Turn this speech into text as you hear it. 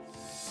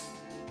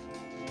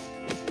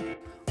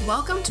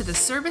Welcome to the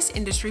Service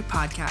Industry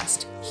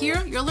Podcast.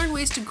 Here, you'll learn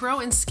ways to grow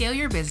and scale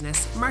your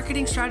business,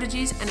 marketing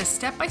strategies, and a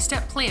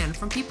step-by-step plan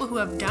from people who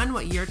have done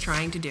what you're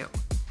trying to do.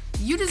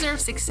 You deserve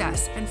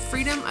success and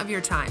freedom of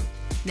your time.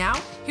 Now,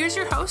 here's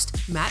your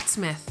host, Matt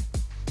Smith.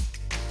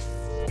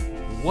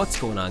 What's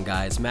going on,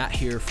 guys? Matt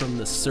here from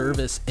the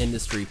Service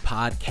Industry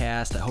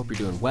Podcast. I hope you're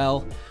doing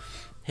well.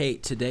 Hey,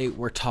 today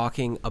we're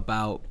talking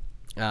about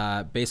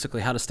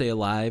basically how to stay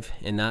alive,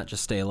 and not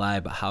just stay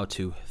alive, but how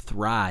to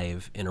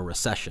thrive in a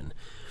recession.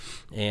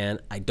 And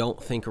I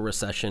don't think a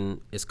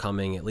recession is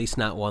coming, at least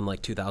not one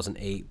like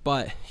 2008,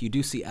 but you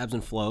do see ebbs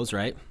and flows,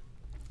 right,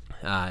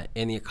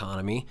 in the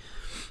economy,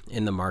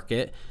 in the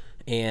market.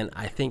 And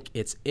I think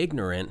it's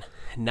ignorant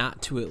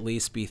not to at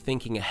least be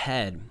thinking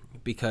ahead,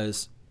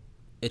 because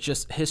it's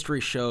just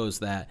history shows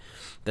that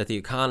the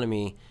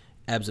economy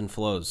ebbs and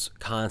flows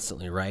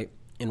constantly, right?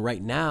 And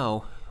right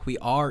now, we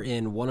are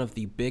in one of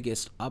the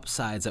biggest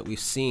upsides that we've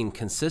seen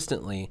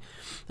consistently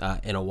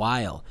in a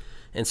while.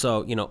 And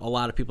so, a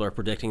lot of people are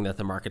predicting that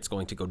the market's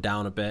going to go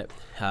down a bit,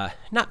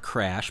 not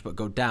crash, but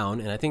go down.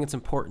 And I think it's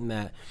important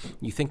that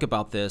you think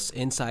about this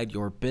inside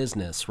your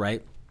business,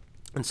 right?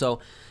 And so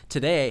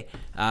today,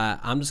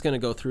 I'm just going to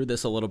go through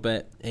this a little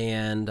bit,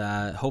 and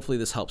hopefully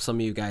this helps some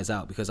of you guys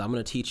out, because I'm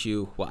going to teach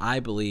you what I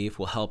believe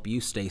will help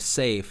you stay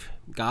safe.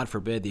 God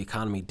forbid the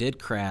economy did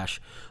crash,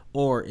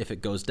 or if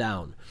it goes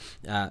down.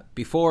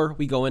 Before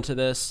we go into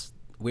this,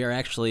 we are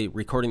actually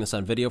recording this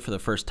on video for the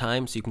first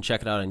time, so you can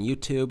check it out on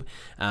YouTube.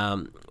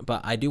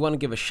 But I do want to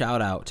give a shout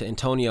out to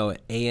Antonio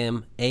at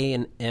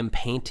A&M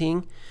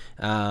Painting.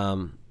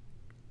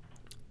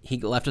 He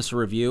left us a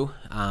review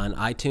on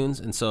iTunes.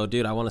 And so,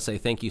 dude, I want to say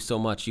thank you so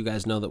much. You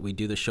guys know that we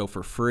do the show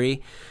for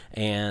free.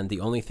 And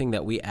the only thing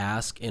that we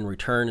ask in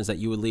return is that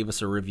you would leave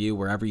us a review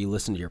wherever you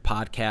listen to your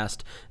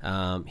podcast.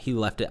 He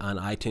left it on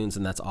iTunes,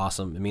 and that's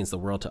awesome. It means the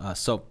world to us.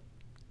 So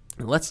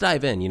let's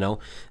dive in.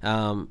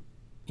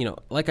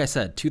 Like I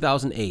said,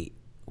 2008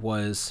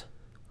 was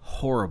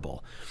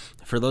horrible.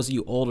 For those of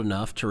you old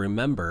enough to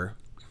remember,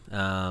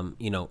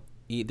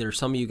 there's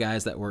some of you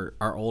guys that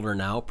are older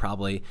now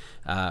probably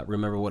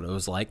remember what it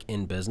was like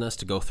in business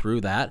to go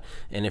through that.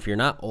 And if you're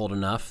not old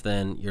enough,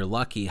 then you're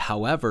lucky.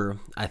 However,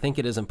 I think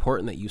it is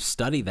important that you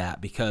study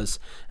that, because,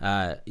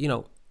 at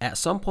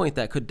some point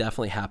that could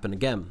definitely happen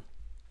again.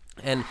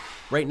 And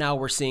right now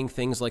we're seeing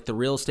things like the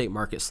real estate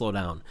market slow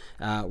down.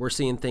 We're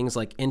seeing things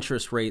like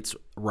interest rates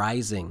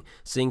rising,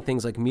 seeing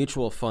things like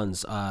mutual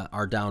funds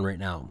are down right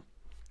now.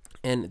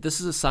 And this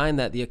is a sign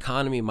that the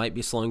economy might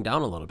be slowing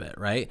down a little bit,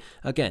 right?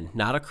 Again,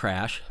 not a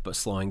crash, but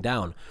slowing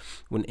down.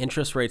 When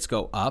interest rates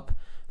go up,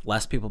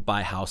 less people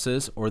buy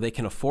houses, or they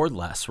can afford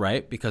less,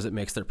 right? Because it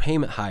makes their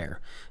payment higher.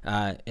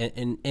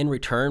 In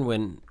return,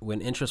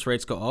 when interest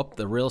rates go up,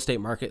 the real estate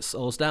market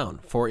slows down.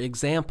 For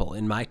example,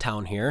 in my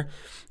town here,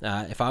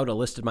 if I would have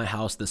listed my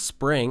house this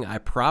spring, I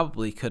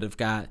probably could have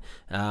got,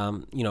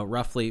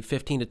 roughly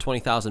 15 to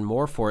 20,000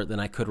 more for it than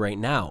I could right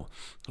now.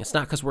 It's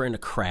not because we're in a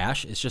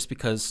crash. It's just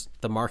because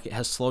the market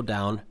has slowed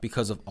down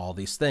because of all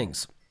these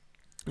things.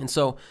 And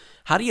so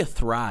how do you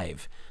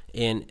thrive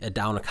in a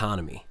down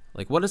economy?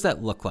 Like, what does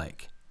that look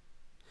like?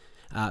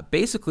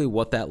 Basically,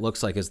 what that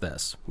looks like is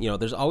this.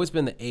 There's always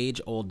been the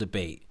age-old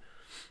debate,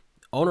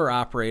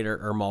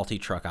 owner-operator or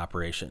multi-truck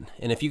operation.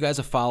 And if you guys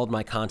have followed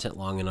my content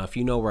long enough,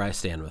 you know where I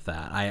stand with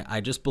that. I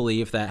just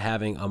believe that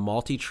having a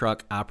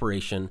multi-truck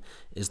operation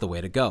is the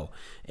way to go.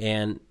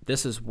 And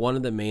this is one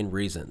of the main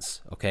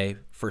reasons, okay,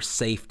 for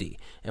safety.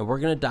 And we're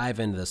going to dive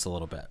into this a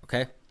little bit,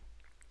 okay?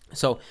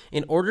 So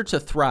in order to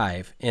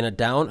thrive in a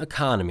down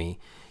economy,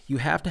 you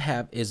have to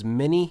have as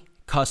many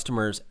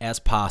customers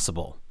as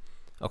possible.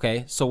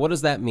 Okay, so what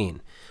does that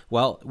mean?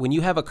 Well, when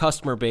you have a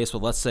customer base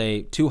with, let's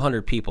say,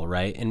 200 people,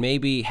 right, and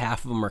maybe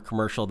half of them are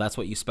commercial, that's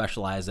what you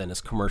specialize in,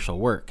 is commercial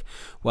work.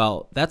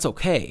 Well, that's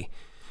okay,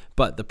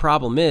 but the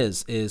problem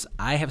is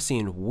I have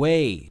seen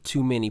way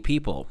too many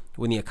people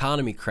when the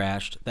economy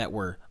crashed that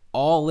were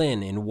all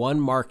in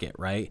one market,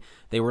 right?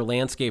 They were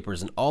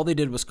landscapers and all they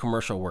did was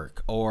commercial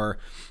work, or,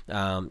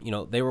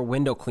 they were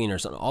window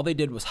cleaners and all they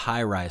did was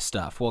high-rise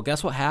stuff. Well,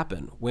 guess what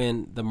happened?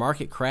 When the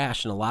market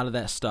crashed and a lot of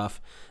that stuff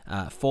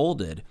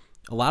folded,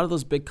 a lot of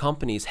those big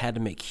companies had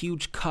to make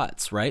huge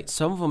cuts, right?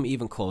 Some of them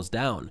even closed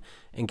down.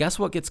 And guess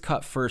what gets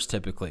cut first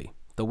typically?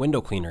 The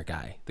window cleaner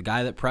guy, the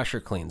guy that pressure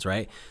cleans,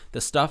 right?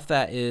 The stuff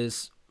that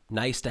is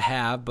nice to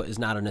have but is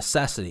not a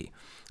necessity.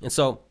 And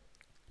so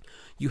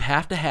you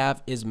have to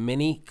have as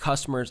many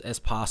customers as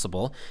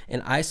possible.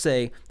 And I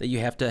say that you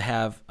have to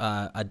have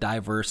a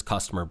diverse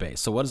customer base.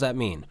 So what does that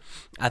mean?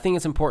 I think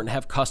it's important to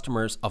have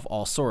customers of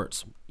all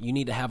sorts. You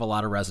need to have a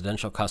lot of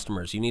residential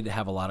customers. You need to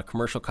have a lot of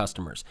commercial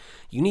customers.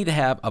 You need to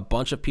have a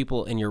bunch of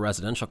people in your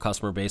residential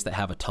customer base that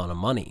have a ton of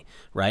money,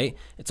 right?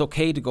 It's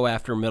okay to go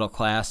after middle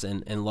class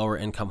and lower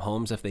income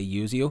homes if they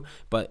use you,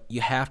 but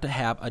you have to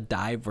have a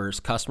diverse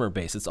customer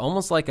base. It's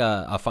almost like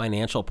a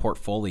financial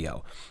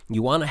portfolio.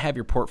 You want to have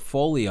your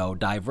portfolio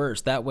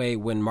diverse. That way,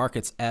 when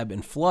markets ebb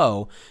and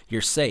flow, you're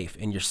safe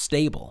and you're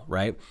stable,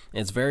 right? And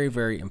it's very,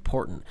 very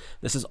important.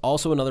 This is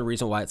also another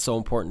reason why it's so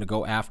important to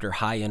go after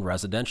high-end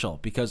residential,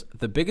 because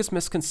the biggest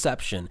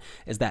misconception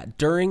is that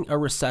during a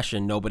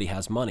recession, nobody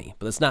has money,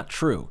 but it's not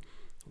true.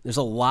 There's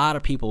a lot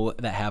of people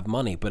that have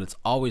money, but it's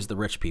always the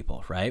rich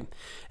people, right?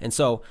 And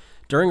so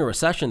during a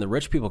recession, the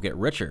rich people get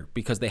richer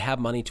because they have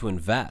money to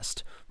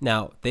invest.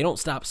 Now, they don't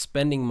stop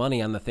spending money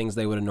on the things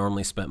they would have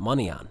normally spent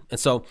money on. And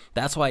so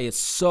that's why it's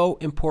so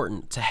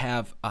important to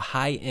have a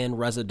high-end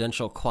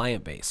residential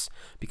client base,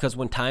 because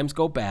when times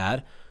go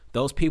bad,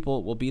 those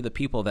people will be the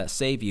people that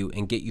save you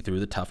and get you through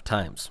the tough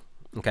times,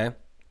 okay?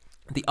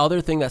 The other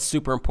thing that's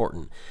super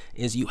important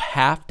is you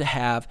have to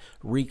have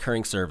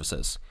recurring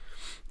services.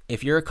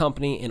 If you're a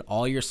company and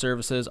all your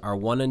services are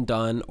one and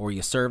done, or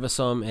you service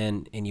them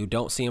and you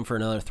don't see them for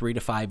another 3 to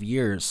 5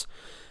 years,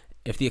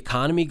 if the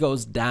economy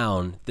goes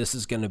down, this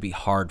is going to be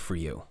hard for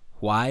you.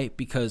 Why?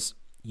 Because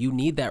you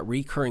need that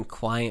recurring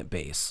client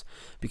base.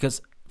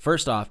 Because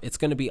first off, it's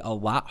going to be a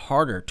lot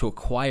harder to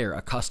acquire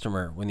a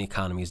customer when the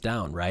economy is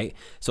down, right?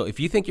 So if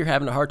you think you're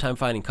having a hard time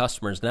finding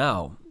customers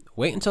now,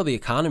 wait until the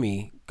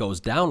economy goes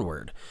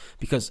downward,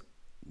 because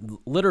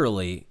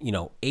literally,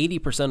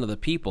 80% of the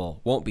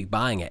people won't be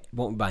buying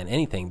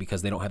anything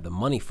because they don't have the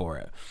money for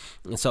it.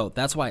 And so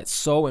that's why it's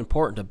so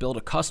important to build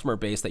a customer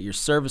base that you're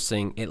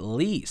servicing at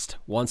least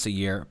once a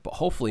year, but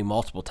hopefully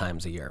multiple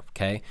times a year,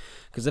 okay?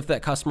 Because if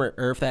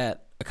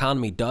that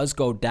economy does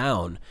go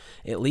down,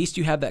 at least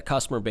you have that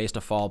customer base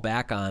to fall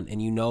back on,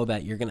 and you know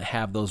that you're going to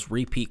have those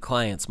repeat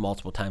clients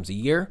multiple times a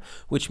year,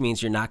 which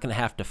means you're not going to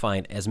have to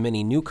find as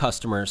many new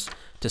customers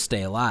to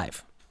stay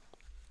alive.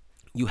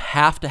 You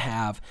have to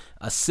have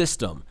a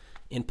system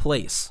in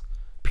place,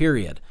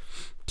 period,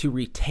 to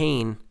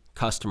retain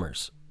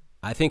customers.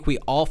 I think we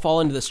all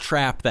fall into this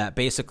trap that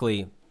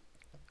basically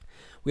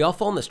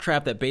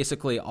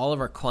all of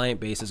our client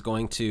base is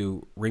going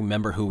to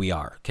remember who we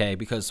are, okay?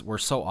 Because we're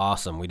so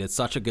awesome. We did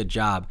such a good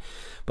job.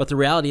 But the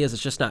reality is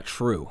it's just not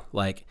true.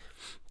 Like,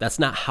 that's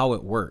not how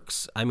it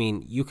works. I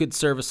mean, you could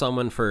service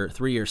someone for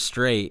 3 years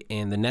straight,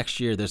 and the next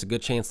year there's a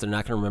good chance they're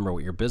not going to remember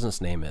what your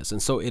business name is.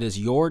 And so it is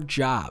your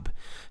job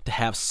to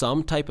have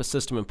some type of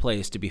system in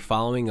place to be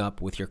following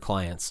up with your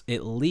clients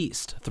at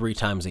least 3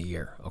 times a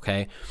year,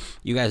 okay?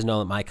 You guys know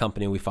that my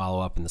company, we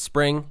follow up in the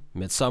spring,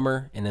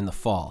 midsummer, and in the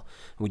fall.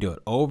 We do it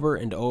over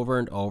and over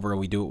and over, and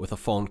we do it with a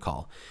phone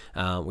call.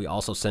 We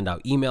also send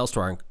out emails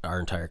to our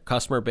entire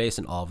customer base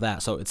and all of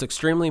that. So it's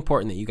extremely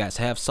important that you guys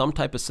have some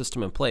type of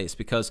system in place,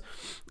 because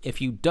if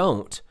you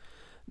don't,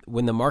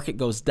 when the market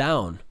goes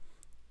down,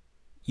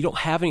 you don't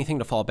have anything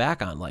to fall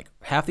back on. Like,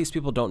 half these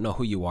people don't know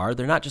who you are.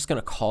 They're not just going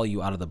to call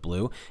you out of the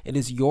blue. It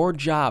is your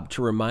job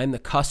to remind the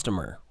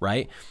customer,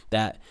 right,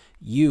 that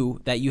you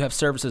have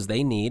services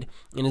they need,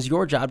 and it's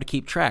your job to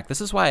keep track.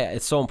 This is why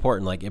it's so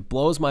important. Like, it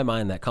blows my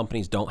mind that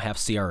companies don't have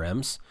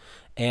CRMs,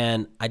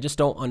 and I just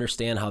don't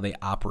understand how they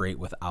operate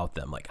without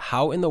them. Like,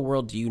 how in the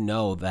world do you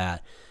know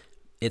that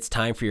it's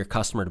time for your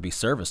customer to be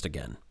serviced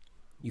again?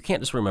 You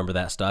can't just remember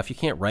that stuff. You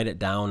can't write it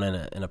down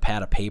in a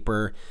pad of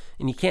paper,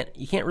 and you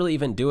can't really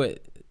even do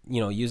it,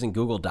 using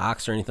Google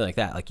Docs or anything like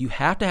that. Like, you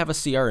have to have a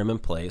CRM in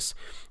place.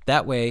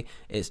 That way,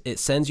 it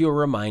sends you a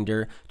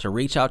reminder to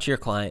reach out to your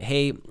client.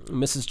 Hey,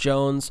 Mrs.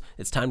 Jones,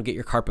 it's time to get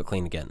your carpet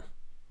cleaned again.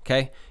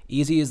 Okay?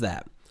 Easy as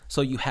that.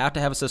 So you have to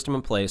have a system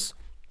in place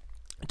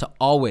to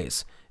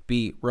always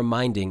be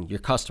reminding your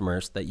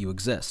customers that you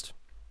exist.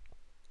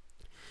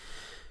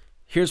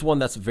 Here's one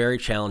that's very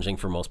challenging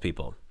for most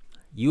people.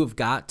 You have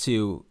got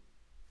to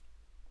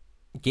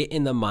get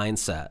in the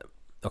mindset,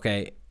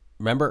 okay?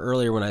 Remember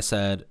earlier when I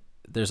said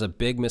there's a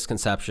big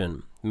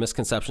misconceptions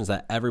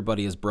that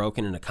everybody is broke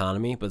in an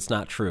economy, but it's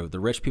not true. The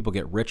rich people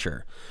get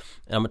richer.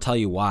 And I'm going to tell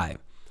you why.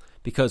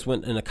 Because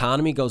when an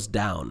economy goes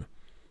down,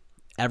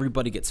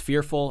 everybody gets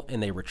fearful,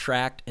 and they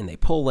retract, and they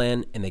pull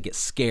in, and they get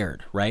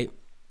scared, right?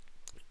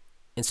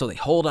 And so they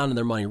hold on to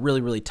their money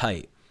really, really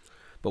tight.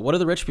 But what do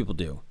the rich people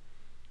do?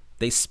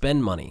 They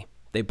spend money.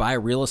 They buy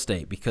real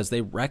estate because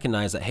they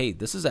recognize that, hey,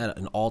 this is at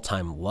an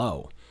all-time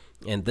low,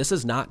 and this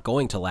is not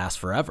going to last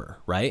forever,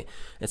 right?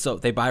 And so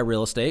they buy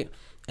real estate,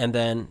 and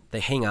then they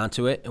hang on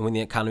to it, and when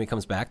the economy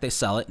comes back, they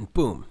sell it, and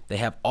boom, they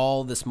have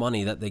all this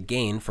money that they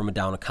gain from a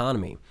down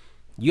economy.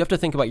 You have to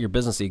think about your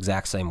business the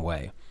exact same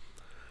way.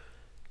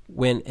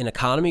 When an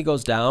economy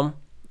goes down,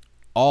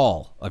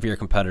 all of your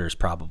competitors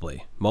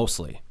probably,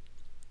 mostly,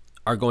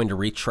 are going to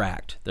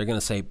retract. They're going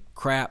to say,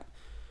 crap,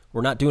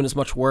 we're not doing as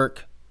much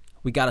work.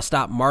 We got to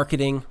stop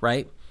marketing,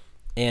 right?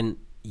 And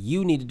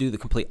you need to do the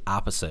complete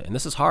opposite. And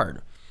this is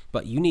hard,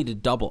 but you need to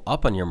double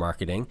up on your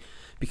marketing,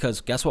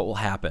 because guess what will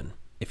happen?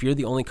 If you're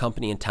the only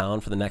company in town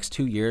for the next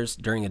 2 years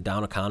during a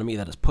down economy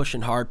that is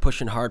pushing hard,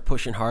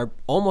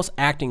 almost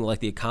acting like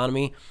the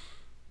economy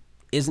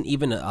isn't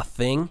even a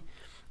thing,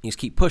 you just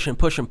keep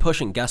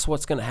pushing, guess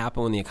what's going to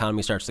happen when the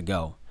economy starts to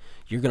go?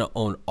 You're going to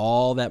own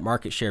all that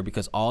market share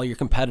because all your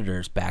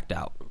competitors backed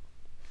out.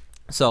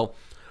 So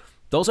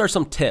those are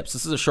some tips.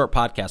 This is a short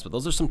podcast, but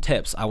those are some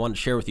tips I want to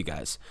share with you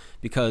guys,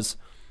 because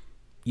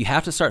you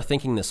have to start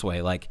thinking this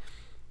way. Like,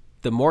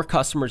 the more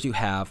customers you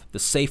have, the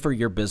safer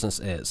your business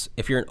is.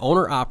 If you're an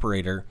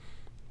owner-operator,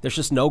 there's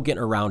just no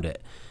getting around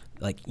it.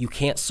 Like, you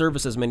can't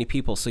service as many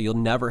people, so you'll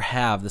never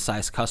have the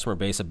size customer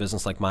base a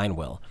business like mine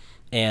will.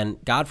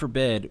 And God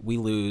forbid we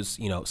lose,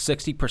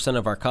 60%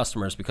 of our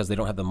customers because they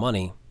don't have the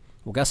money.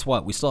 Well, guess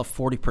what? We still have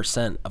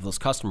 40% of those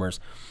customers,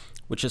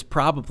 which is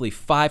probably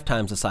 5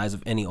 times the size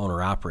of any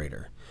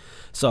owner-operator.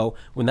 So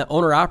when that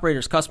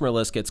owner-operator's customer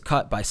list gets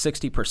cut by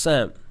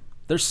 60%,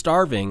 they're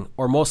starving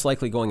or most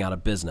likely going out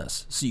of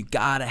business. So you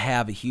got to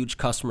have a huge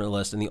customer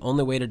list. And the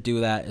only way to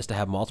do that is to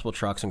have multiple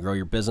trucks and grow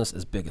your business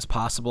as big as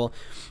possible.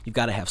 You've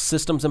got to have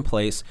systems in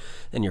place,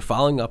 and you're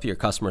following up your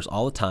customers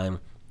all the time.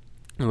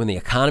 And when the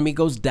economy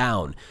goes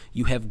down,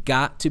 you have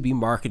got to be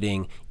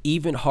marketing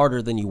even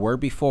harder than you were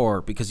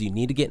before, because you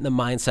need to get in the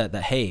mindset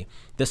that, hey,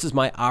 this is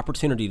my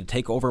opportunity to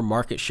take over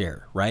market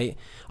share, right?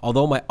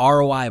 Although my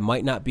ROI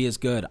might not be as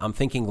good, I'm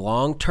thinking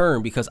long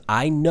term, because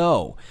I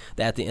know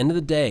that at the end of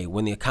the day,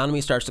 when the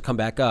economy starts to come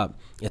back up,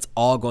 it's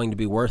all going to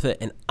be worth it,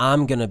 and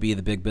I'm going to be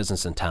the big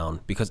business in town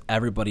because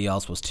everybody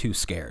else was too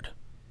scared.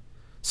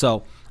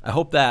 So I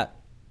hope that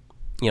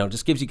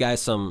just gives you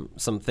guys some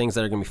things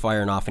that are going to be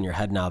firing off in your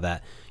head now,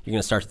 that you're going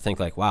to start to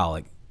think like, wow,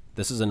 like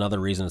this is another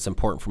reason it's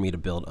important for me to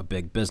build a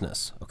big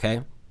business.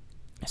 Okay.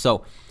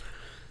 So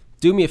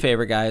do me a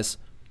favor, guys.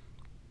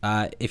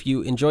 If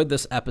you enjoyed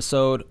this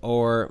episode,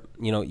 or,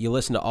 you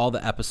listen to all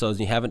the episodes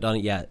and you haven't done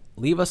it yet,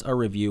 leave us a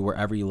review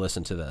wherever you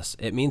listen to this.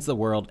 It means the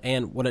world.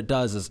 And what it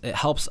does is it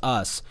helps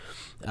us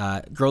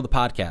grow the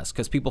podcast,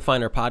 because people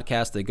find our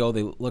podcast, they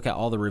look at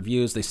all the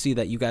reviews, they see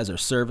that you guys are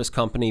service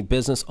company,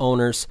 business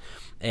owners,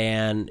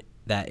 and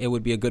that it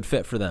would be a good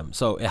fit for them.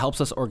 So it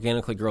helps us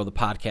organically grow the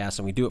podcast,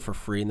 and we do it for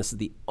free. And this is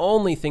the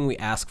only thing we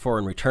ask for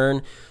in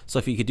return. So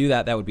if you could do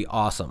that, that would be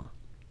awesome.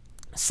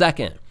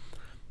 Second,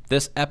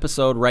 this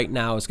episode right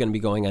now is going to be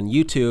going on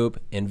YouTube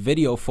in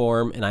video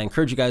form, and I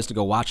encourage you guys to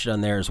go watch it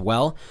on there as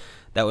well.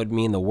 That would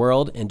mean the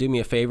world. And do me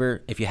a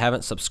favor, if you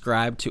haven't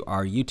subscribed to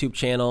our YouTube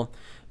channel,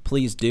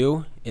 please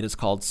do. It is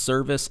called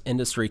Service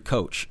Industry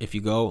Coach. If you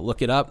go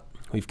look it up,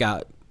 we've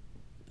got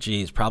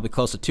probably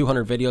close to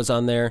 200 videos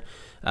on there,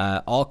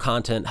 all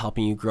content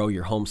helping you grow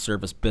your home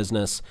service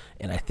business.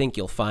 And I think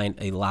you'll find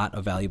a lot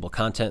of valuable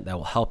content that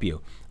will help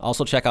you.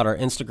 Also check out our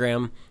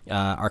Instagram,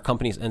 our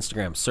company's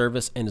Instagram,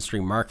 Service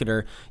Industry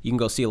Marketer. You can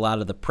go see a lot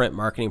of the print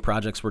marketing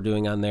projects we're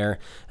doing on there,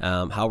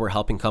 how we're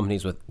helping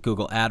companies with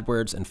Google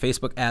AdWords and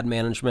Facebook ad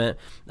management.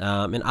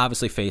 And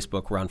obviously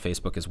Facebook, we're on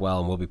Facebook as well,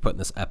 and we'll be putting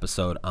this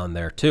episode on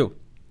there too.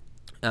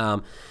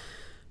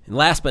 And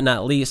last but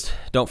not least,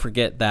 don't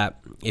forget that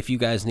if you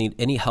guys need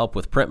any help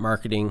with print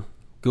marketing,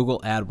 Google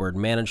AdWords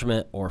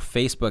management, or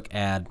Facebook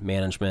ad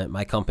management,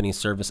 my company,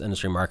 Service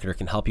Industry Marketer,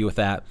 can help you with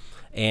that.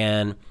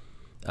 And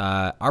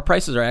our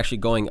prices are actually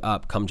going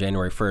up come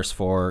January 1st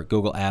for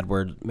Google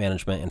AdWords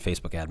management and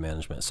Facebook ad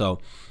management. So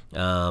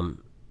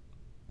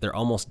they're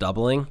almost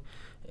doubling.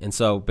 And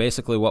so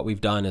basically what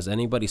we've done is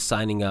anybody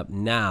signing up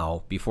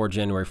now before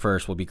January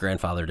 1st will be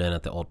grandfathered in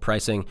at the old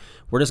pricing.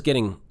 We're just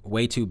getting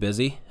way too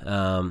busy.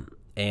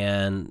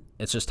 And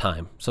it's just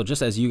time. So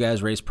just as you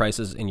guys raise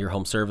prices in your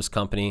home service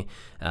company,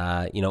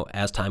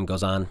 as time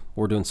goes on,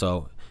 we're doing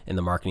so in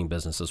the marketing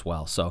business as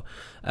well. So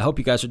I hope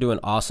you guys are doing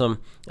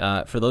awesome.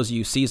 For those of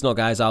you seasonal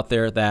guys out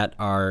there that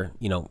are,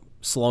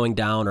 slowing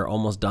down or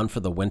almost done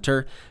for the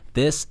winter,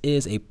 this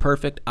is a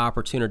perfect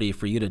opportunity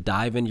for you to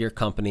dive into your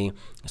company,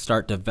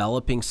 start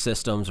developing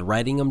systems,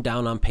 writing them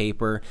down on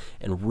paper,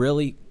 and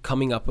really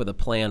coming up with a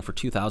plan for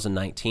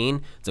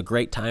 2019. It's a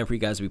great time for you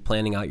guys to be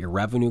planning out your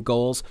revenue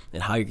goals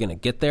and how you're going to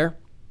get there.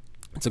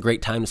 It's a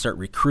great time to start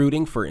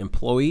recruiting for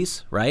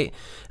employees, right?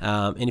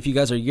 And if you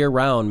guys are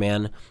year-round,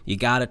 man, you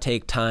got to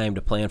take time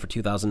to plan for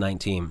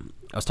 2019.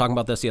 I was talking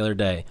about this the other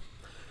day.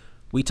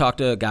 We talk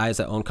to guys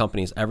that own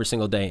companies every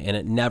single day, and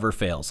it never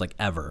fails, like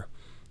ever.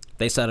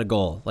 They set a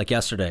goal. Like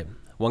yesterday,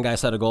 one guy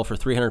set a goal for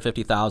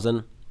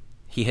 $350,000.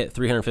 He hit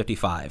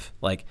 $355,000.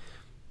 Like,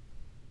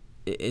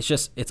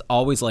 it's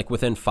always like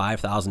within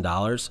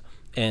 $5,000.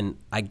 And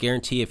I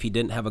guarantee if he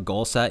didn't have a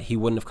goal set, he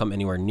wouldn't have come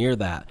anywhere near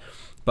that.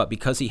 But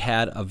because he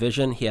had a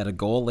vision, he had a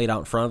goal laid out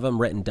in front of him,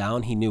 written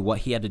down, he knew what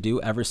he had to do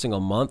every single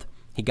month,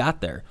 he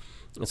got there.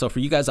 And so for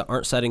you guys that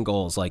aren't setting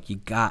goals, like, you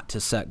got to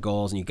set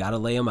goals and you got to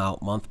lay them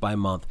out month by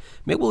month.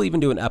 Maybe we'll even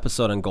do an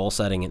episode on goal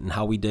setting and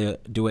how we do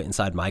it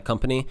inside my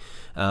company.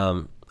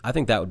 I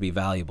think that would be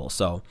valuable.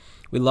 So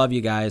we love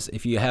you guys.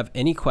 If you have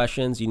any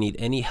questions, you need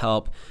any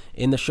help,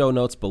 in the show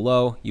notes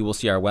below, you will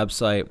see our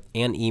website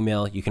and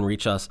email. You can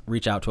reach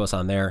out to us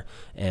on there,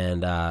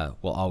 and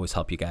we'll always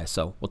help you guys.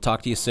 So we'll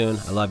talk to you soon.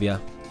 I love you.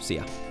 See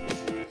ya.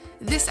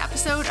 This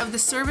episode of the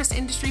Service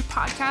Industry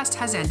Podcast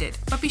has ended,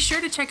 but be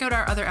sure to check out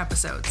our other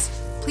episodes.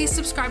 Please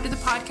subscribe to the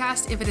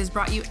podcast if it has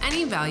brought you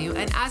any value,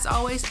 and as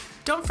always,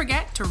 don't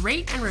forget to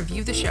rate and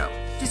review the show.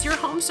 Does your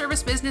home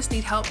service business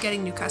need help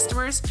getting new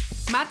customers?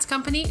 Matt's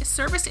company,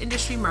 Service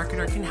Industry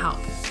Marketer, can help.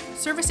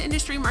 Service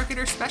Industry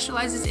Marketer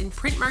specializes in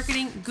print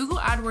marketing, Google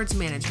AdWords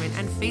management,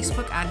 and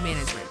Facebook ad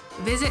management.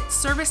 Visit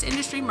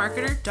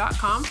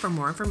serviceindustrymarketer.com for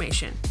more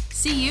information.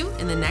 See you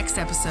in the next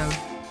episode.